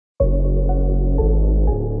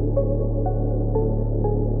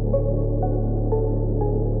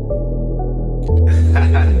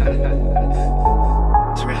Yeah,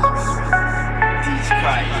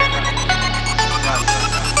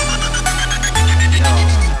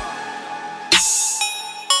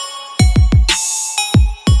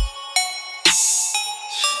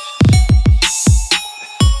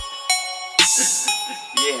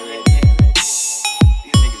 man.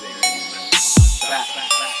 These niggas ain't ready, man.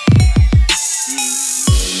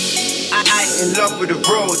 I ain't in love with the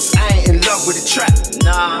roads, I ain't in love with the trap.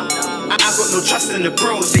 Nah, I got no trust in the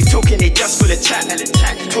bros. They talking, they just for the chat.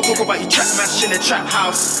 Talk about you trap mash in the trap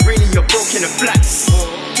house. Really, you're broke in the flats.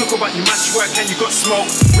 Talk about you match work and you got smoke.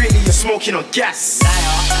 Really, you're smoking on gas.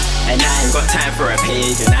 And I ain't got time for a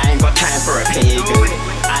pagan. I ain't got time for a pagan.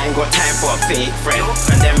 I ain't got time for a fake friend.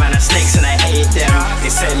 And them man are snakes and I hate them. They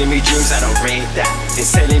selling me dreams, I don't rate that. They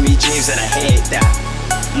selling me dreams and I hate that.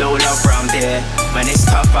 No love round there, man, it's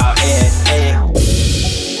tough out here, eh.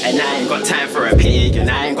 And I ain't got time for a pagan.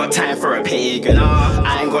 I ain't got time for a pagan.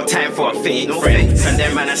 I ain't got time for a fake friend. And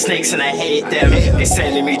them man are snakes and I hate them. They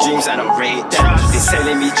selling me dreams, I don't rate them. They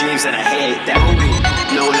selling me dreams and I hate them.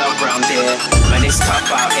 No love round there, man, it's tough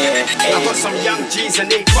out here, eh. I got some young G's and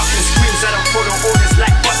they fucking screams. I don't follow orders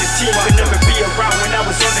like fuck the team. Could never be around when I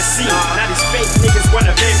was on the scene. Now these fake niggas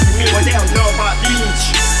wanna baby me. Well, they don't know about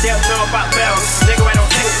Beach, they don't know about Vellz. Nigga, I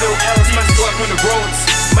don't take no L's. Must work on the roads,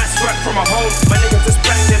 must work from a home. My nigga just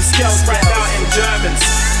bang them skills right out in Germans.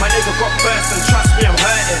 My nigga got burst and trust me, I'm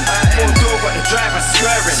hurting. Full door got the driver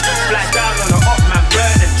swearing. Black down on the op man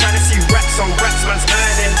burning. Trying to see racks on racks man's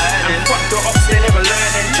earning. And fuck the ops, they never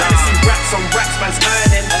learning. Trying to see racks on racks man's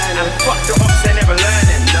earning. And fuck the ops, they never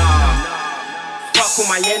learning. Nah. Fuck all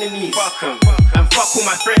my enemies, fuck 'em, and fuck all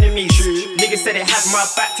my frenemies. Niggas said they had my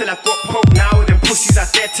back till I got poked. Now all them pussies are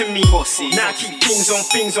dead to me. Now I keep things on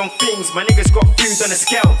things on things. My niggas got food on the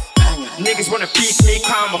scale. Niggas wanna beat me,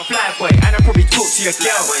 call I'm a fly boy, and I probably talk to your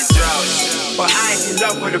girl. But I ain't in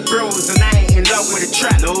love with the bros, and I ain't in love with the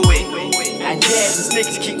trap. No way. And yeah, these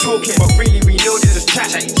niggas keep talking, but really we know this is chat.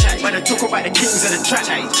 Man, I talk about the kings of the trap.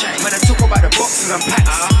 Man, I talk about the boxes and packs.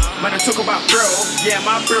 Man, I talk about bro, yeah,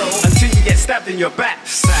 my bro, until you get stabbed in your back.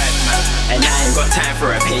 And I ain't got time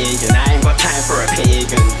for a pagan. I ain't got time for a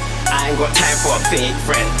pagan. I ain't got time for a fake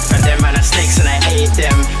friend. And them man are snakes and I hate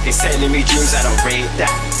them. They selling me dreams, I don't rate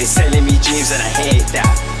that. They selling me dreams and I hate that.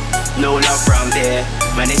 No love round there,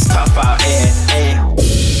 man, it's tough out here, eh.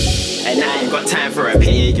 And I ain't got time for a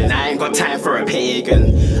pagan. I ain't got time for a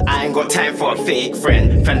pagan. I ain't got time for a fake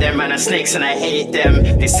friend. From them man are snakes and I hate them.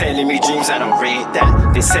 They selling me dreams, I don't rate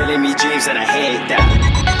that. They selling me dreams and I hate that.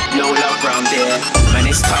 No love round there, man,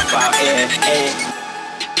 it's tough out here, eh.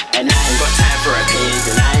 And I ain't got time for a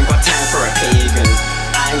pagan. I ain't got time for a pagan.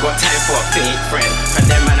 I ain't got time for a fake friend. From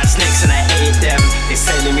them man are snakes and I hate them. They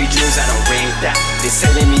selling me dreams, I don't rate that. They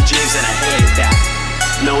selling me dreams and I hate that.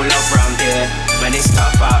 No love round there, man, it's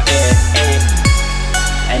tough out here, eh.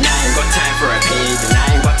 And I ain't got time for a pagan.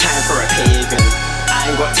 I ain't got time for a pagan. I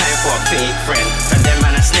ain't got time for a fake friend. From them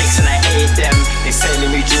man are snakes and I hate them. They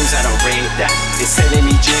selling me dreams, I don't rate that. They selling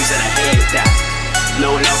me dreams and I hate that.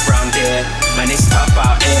 No love round there, man, it's tough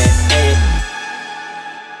out here, eh.